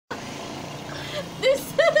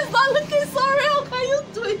It's not looking so real. Can you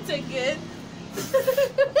do it again?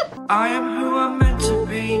 I am who I'm meant to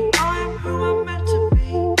be. I am who I'm meant to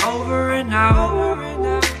be. Over and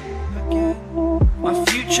out again. My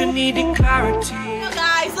future needed clarity. Hello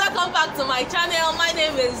guys, welcome back to my channel. My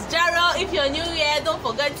name is Jereel. If you're new here, don't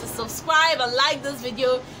forget to subscribe and like this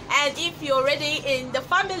video. And if you're already in the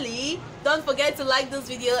family, don't forget to like this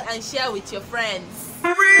video and share with your friends.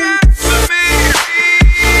 React to me.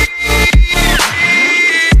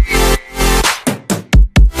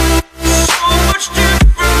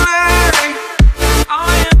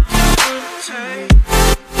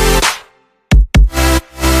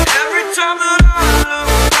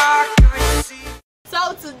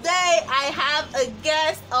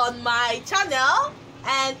 On my channel,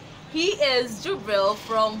 and he is Jereel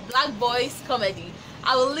from Blackboizcomedy.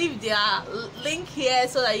 I will leave their link here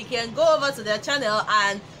so that you can go over to their channel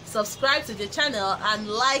and subscribe to the channel and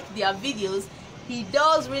like their videos. He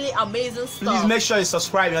does really amazing stuff. Please make sure you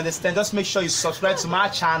subscribe, you understand? Just make sure you subscribe to my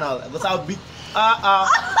channel because I'll be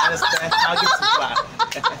understand? I'll get too far.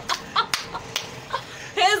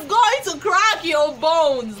 He's going to crack your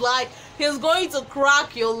bones, like he's going to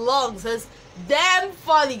crack your lungs. It's damn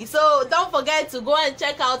funny. So don't forget to go and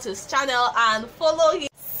check out his channel and follow him.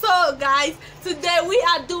 So guys, today we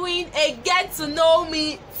are doing a get to know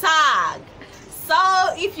me tag. So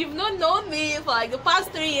if you've not known me for like the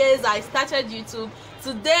past 3 years I started YouTube,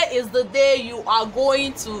 today is the day you are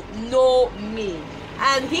going to know me.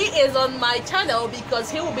 And he is on my channel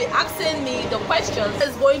because he will be asking me the questions.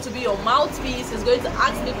 He's going to be your mouthpiece. He's going to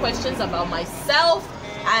ask me questions about myself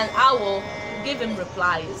and I will give him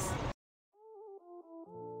replies.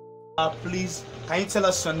 Please, can you tell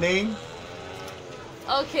us your name?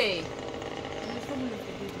 Okay.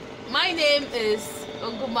 My name is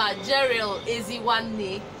nguma, Jereel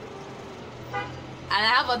Eziwanne. And I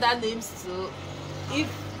have other names too. If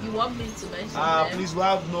you want me to mention them. Please, we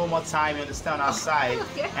have no more time, you understand, our side.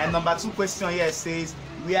 Okay. And number 2 question here says,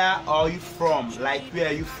 where are you from? Like, where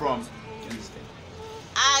are you from? You understand?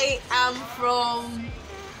 I am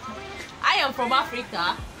from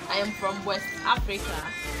Africa. I am from West Africa.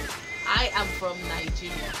 I am from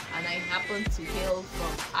Nigeria and I happen to hail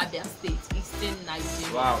from Abia State, Eastern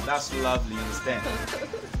Nigeria. Wow, that's lovely, you understand?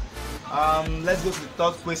 Let's go to the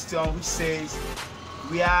 3rd question, which says,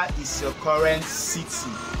 where is your current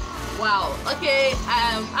city? Wow, okay,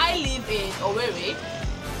 I live in Owerri,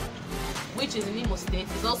 which is in Imo State.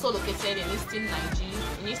 It's also located in Eastern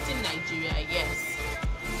Nigeria, yes.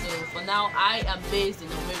 So for now, I am based in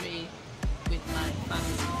Owerri with my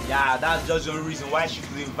family. Yeah, that's just the only reason why she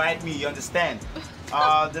could invite me, you understand?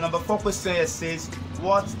 The number 4 question here says,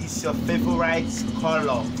 what is your favorite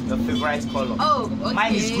color? Your favorite color? Oh, okay.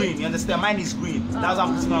 Mine is green, you understand? Mine is green. That's why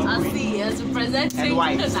I'm putting on green. I see, yes, representing and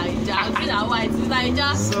white. Nigeria. Green and white is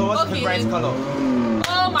Nigeria. So what's your favorite color?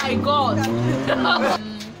 Oh my god.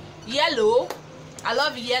 Yellow. I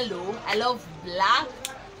love yellow. I love black.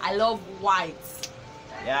 I love white.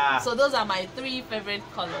 Yeah. So those are my 3 favorite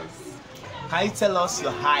colors. Can you tell us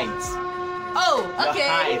your height? Oh,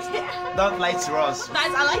 okay. Your height. Don't lie to us.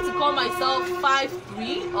 Guys, I like to call myself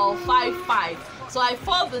 5'3" or 5'5". So I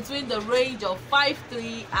fall between the range of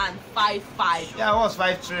 5'3" and 5'5". Yeah, I was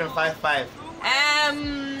 5'3" and 5'5".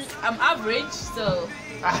 I'm average, so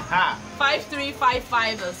 5'3",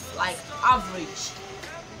 5'5" is like average.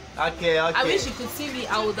 Okay. I wish you could see me.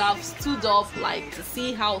 I would have stood up like to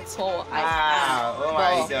see how tall I am. Oh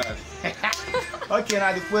my god. Okay,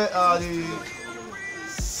 now the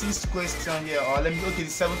 6th question here, or the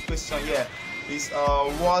 7th question here is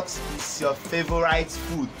what is your favorite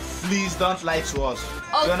food? Please don't lie to us.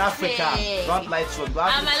 Okay. You're an African. Don't lie to us.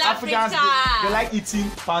 I'm an Africans, they like eating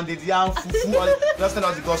pounded yam, fufu. Just tell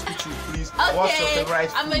us the gospel truth, please. Okay. What's your favorite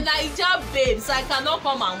food? I'm a Niger babe, so I cannot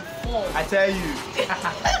come and fall. I tell you.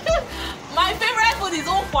 My favorite food is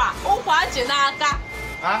ukwa. Ukwa chenaka.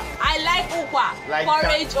 Huh? I like ukwa. Like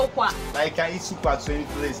porridge ukwa. Like you can eat ukwa to any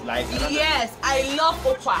place. Like yes, I love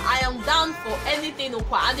ukwa. I am down for anything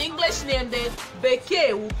ukwa. And the English name, the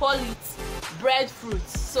beke, we call it breadfruit.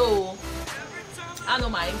 So I know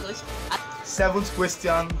my English. 7th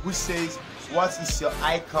question, which says, what is your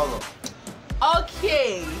eye color?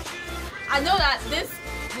 Okay, I know that this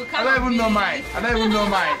will kind of I don't even know mine.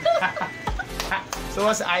 So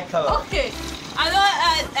what's the eye color? Okay, I know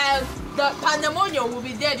the pandemonium will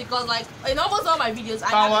be there because like in almost all my videos I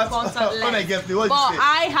have a contact lens. But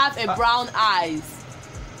I have a brown eyes.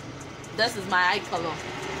 This is my eye color.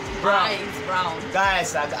 Brown. Eye is brown.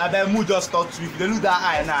 Guys, I bet mood just stop to. If they look that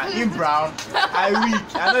eye now, in brown, I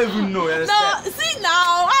weak. I don't even know. You understand? No, see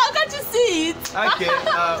now. How can't you see it? Okay.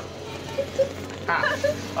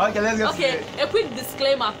 Okay, let's get Okay, a quick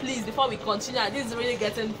disclaimer, please, before we continue. This is really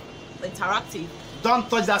getting interactive. Don't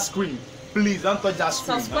touch that screen. Please don't touch that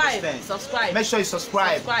screen. Subscribe. Make sure you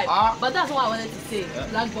subscribe. But that's what I wanted to say.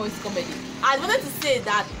 Blackboizcomedy. I wanted to say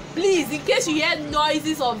that, please, in case you hear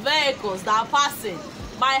noises of vehicles that are passing,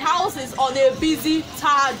 my house is on a busy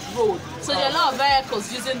tarred road, so there are a lot of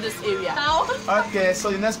vehicles using this area. Now, okay,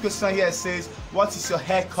 so the next question here says, what is your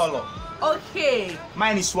hair color? Okay.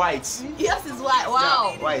 Mine is white. Yours is white.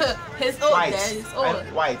 Wow. Yeah, white. His old White. then. His old.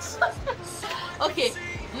 White. Okay.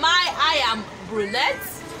 I am brunette,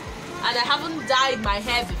 and I haven't dyed my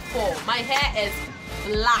hair before. My hair is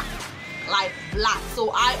black, like black.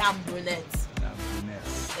 So I am brunette.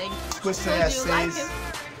 Thank you. Question here says,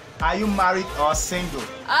 are you married or single?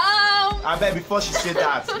 I bet before she said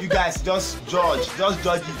that, you guys just judge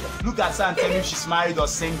it. Look at her and tell me if she's married or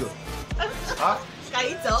single. Huh? Can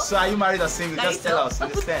you tell? So are you married or single? Just tell us.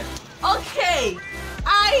 Understand? Okay,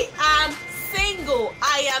 I am single.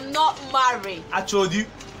 I am not married. I told you.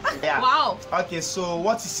 Yeah. Wow. Okay, so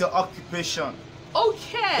what is your occupation?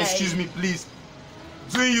 Okay. Excuse me, please.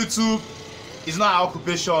 Doing YouTube is not our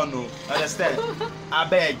occupation, no. Understand? I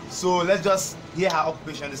beg. So let's just hear her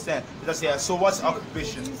occupation. Understand? Let's hear. So what's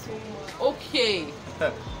occupation? Okay.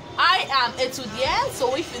 I am étudiant,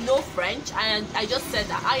 so if you know French, I just said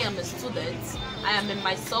that I am a student. I am in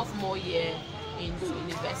my sophomore year in the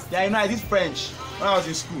university. Yeah, you know I did French when I was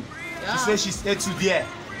in school. Yeah. She said she's étudiant.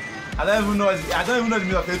 I don't even know the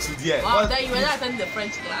meaning of étudiant. Wow, then you were not attending the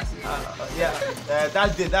French classes.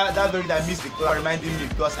 That day, that very day I missed the class, reminding me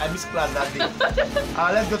because I missed class that day.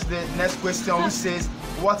 Let's go to the next question, which says,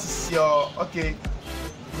 what is your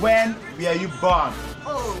when were you born?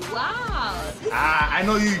 Oh wow! I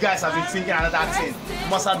know you guys have been thinking another thing. You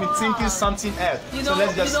must have been thinking something else. So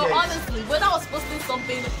let's just honestly, when I was posting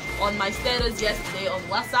something on my status yesterday on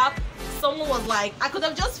WhatsApp, someone was like, I could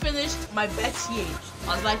have just finished my birth year.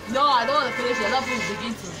 I was like, no, I don't want to finish. A lot of people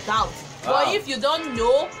begin to doubt. But if you don't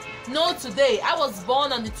know today. I was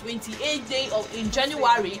born on the 28th day in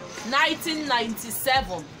January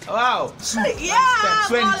 1997. Wow. Yeah,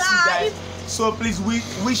 22 guys. So please,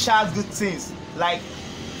 we shall good things. Like,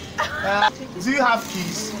 do you have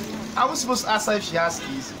keys? I was supposed to ask her if she has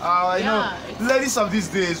keys. You know, ladies of these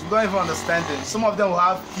days, we don't even understand them. Some of them will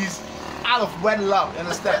have keys out of wedlock, you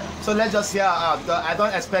understand? So let's just hear her out. I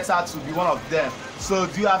don't expect her to be one of them. So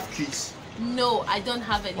do you have keys? No, I don't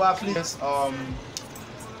have any. Well, please,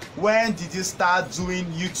 when did you start doing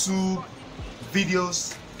YouTube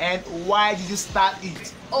videos and why did you start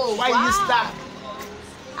it? Oh, why did you start?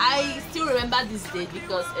 I still remember this day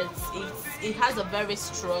because it has a very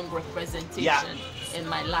strong representation in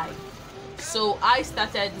my life. So I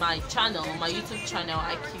started my channel, my YouTube channel.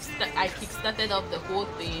 I kickstarted off the whole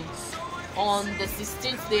thing on the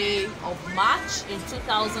 16th day of March in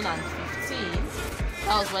 2015.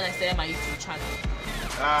 That was when I started my YouTube channel.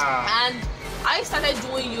 And I started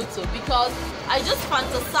doing YouTube because I just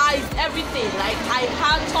fantasized everything. Like, I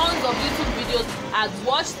had tons of YouTube videos I'd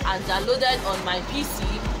watched and downloaded on my PC.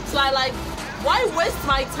 So I like, why waste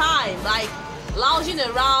my time like lounging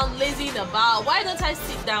around, lazing about? Why don't I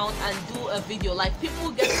sit down and do a video? Like,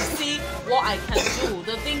 people get to see what I can do,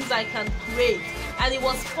 the things I can create. And it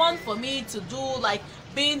was fun for me to do, like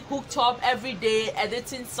being hooked up every day,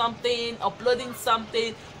 editing something, uploading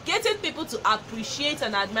something, getting people to appreciate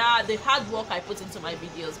and admire the hard work I put into my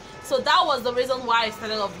videos. So that was the reason why I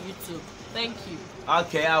started off YouTube. Thank you.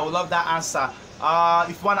 Okay, I would love that answer.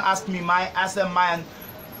 If you want to ask me, my answer, mine,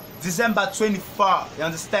 December 24, you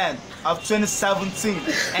understand, of 2017,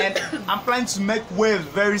 and I'm planning to make waves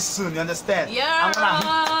very soon, you understand? Yeah.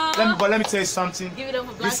 Let me tell you something. Give it up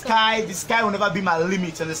for the sky will never be my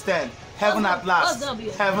limit, you understand? Heaven at last.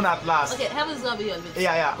 Heaven at last. Okay, heaven's gonna be your limit.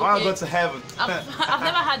 Yeah. Okay. I want to go to heaven. I've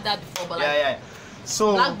never had that before, but like, yeah.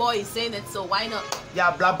 So Black Boy is saying it, so why not?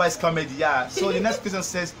 Yeah, Blackboizcomedy. Yeah. So the next question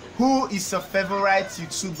says, who is your favorite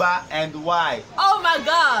YouTuber and why? Oh my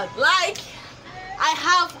God! Like, I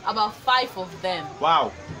have about 5 of them.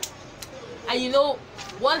 Wow. And you know,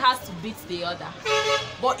 one has to beat the other.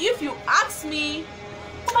 But if you ask me,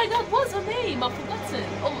 oh my God, what's her name? I've forgotten.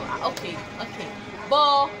 Oh, okay.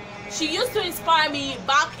 But she used to inspire me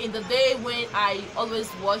back in the day when I always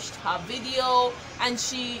watched her video. And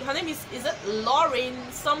her name is it Lauren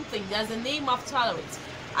something? There's a name after it.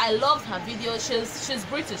 I loved her video. She's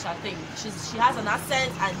British, I think. She has an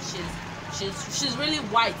accent and she's really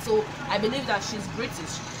white, so I believe that she's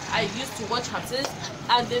British. I used to watch her too.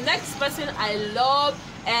 And the next person I love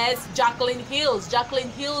is Jacqueline Hills. Jacqueline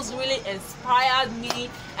Hills really inspired me,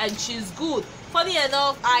 and she's good. Funny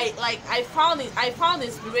enough, I found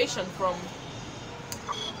inspiration from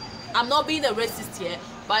I'm not being a racist here,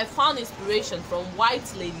 but I found inspiration from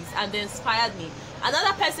white ladies and they inspired me.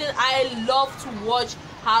 Another person I love to watch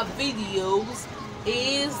her videos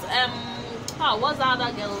is what's the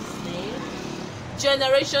other girl's name?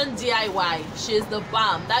 Generation DIY. She's the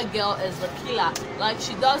bomb. That girl is the killer. Like,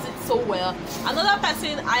 she does it so well. Another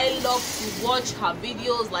person I love to watch her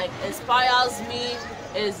videos, like inspires me,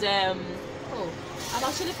 is I'm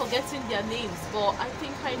actually forgetting their names, but I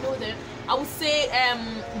think I know them. I would say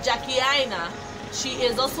Jackie Aina. She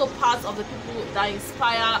is also part of the people that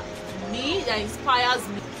inspires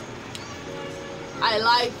me. I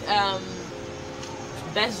like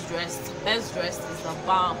Best Dressed. Best Dressed is the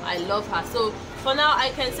bomb. I love her. So for now, I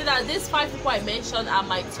can say that these 5 people I mentioned are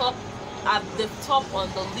my top, at the top on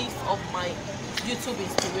the list of my YouTube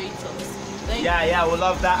inspirators. Yeah, we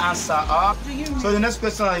love that answer. So the next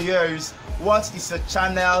question on here is, what is your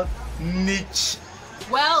channel niche?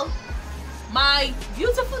 Well, my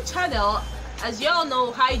beautiful channel, as you all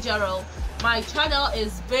know, hi Gerald, my channel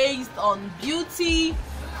is based on beauty,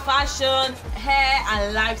 fashion, hair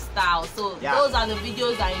and lifestyle. So those are the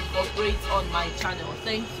videos I incorporate on my channel.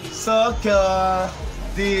 Thank you. So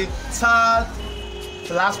the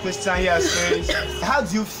last question here says, how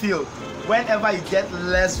do you feel whenever you get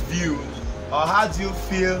less view, or how do you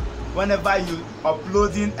feel whenever you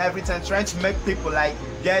uploading every time, trying to make people like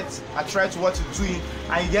get attracted to what you're doing,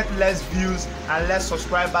 and you get less views and less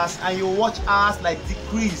subscribers and your watch hours like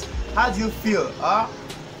decrease? How do you feel?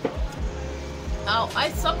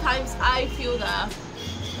 Sometimes I feel that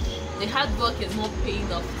the hard work is not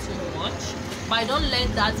paying off too much, but I don't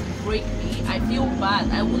let that break me. I feel bad.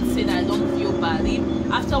 I wouldn't say that I don't feel bad. If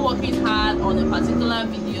after working hard on a particular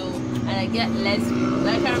video and I get less views,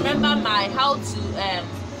 like I remember my how to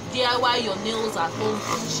DIY your nails at home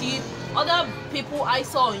for cheap. Other people I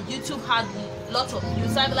saw on YouTube had lots of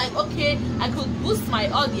views, so I'm like, okay, I could boost my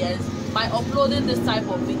audience by uploading this type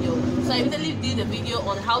of video. So I immediately did a video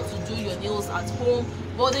on how to do your nails at home,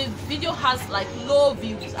 but the video has like low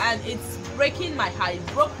views and it's breaking my heart. It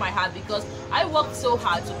broke my heart because I worked so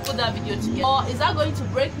hard to put that video together. Or is that going to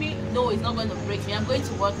break me? No, it's not going to break me. I'm going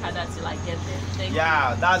to work hard until I get there. Thank you.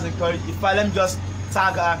 That's encouraging. If let me just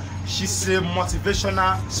tag her, she's a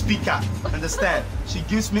motivational speaker. Understand? She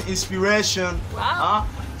gives me inspiration. Wow.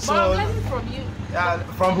 So, but I'm learning from you.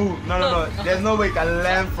 From who? No. There's no way you can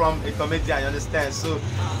learn from a comedian, you understand? So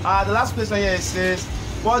the last question here says,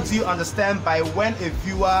 what do you understand by when a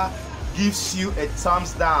viewer gives you a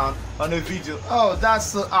thumbs down on a video? Oh, that's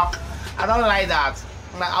so I don't like that.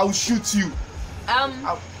 I'll shoot you.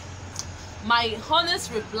 My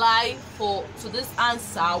honest reply to this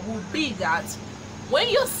answer would be that when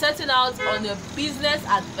you're setting out on a business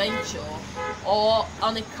adventure or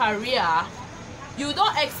on a career, you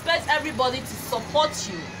don't expect everybody to support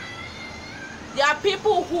you. There are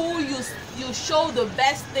people who you show the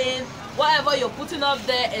best thing, whatever you're putting up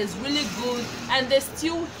there is really good, and they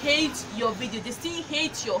still hate your video, they still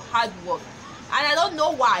hate your hard work. And I don't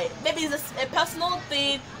know why. Maybe it's a personal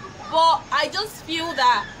thing, but I just feel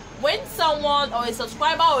that when someone or a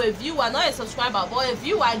subscriber or a viewer, not a subscriber, but a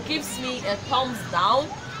viewer gives me a thumbs down,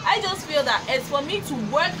 I just feel that it's for me to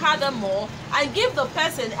work harder more and give the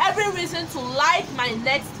person every reason to like my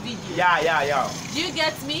next video. Yeah. Do you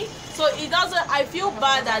get me? So it doesn't, I feel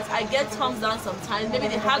bad that I get thumbs down sometimes. Maybe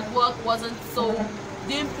the hard work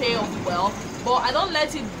didn't pay off well, but I don't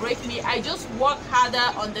let it break me. I just work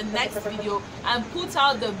harder on the next video and put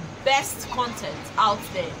out the best content out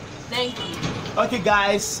there. Thank you. Okay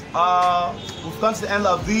guys, we've come to the end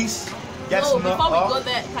of this. Before we go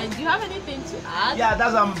there, do you have anything to add? Yeah,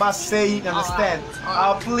 that's what I'm about to say, understand?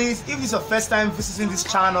 All right. Please, if it's your first time visiting this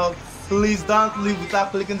channel, please don't leave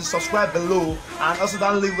without clicking the subscribe below, and also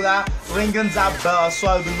don't leave without ringing that bell so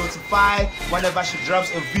I'll be notified whenever she drops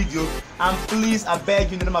a video. And please, I beg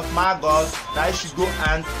you in the name of my God that you should go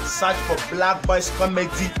and search for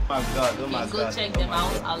Blackboizcomedy. Oh my God, oh my God. Go check them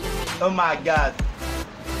out. I'll leave it. Oh my God.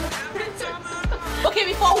 Okay,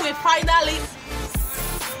 before we finally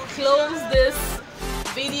close this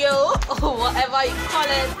video or whatever you call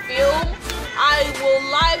it, film, I would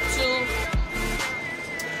like to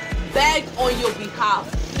beg on your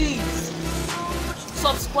behalf, please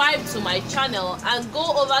subscribe to my channel and go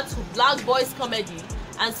over to Blackboizcomedy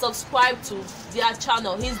and subscribe to their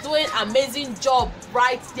channel. He's doing an amazing job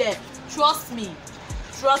right there. Trust me,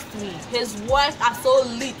 his work are so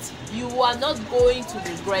lit, you are not going to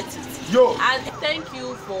regret it. And thank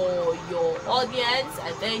you for your audience,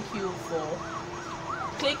 and thank you for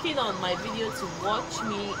clicking on my video to watch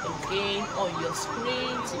me again on your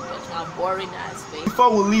screen to watch my boring ass face.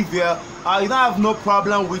 Before we leave here, you don't have no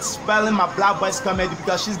problem with spelling my Blackboizcomedy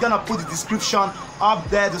because she's gonna put the description up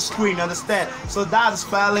there, the screen, understand? So that's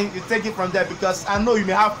spelling, you take it from there because I know you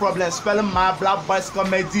may have problems spelling my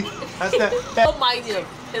Blackboizcomedy, understand? Don't mind him,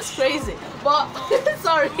 it's crazy. But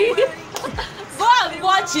sorry, go and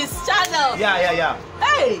watch his channel. Yeah.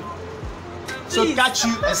 Hey. So Please. catch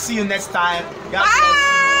you and see you next time. God bless.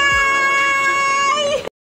 Bye.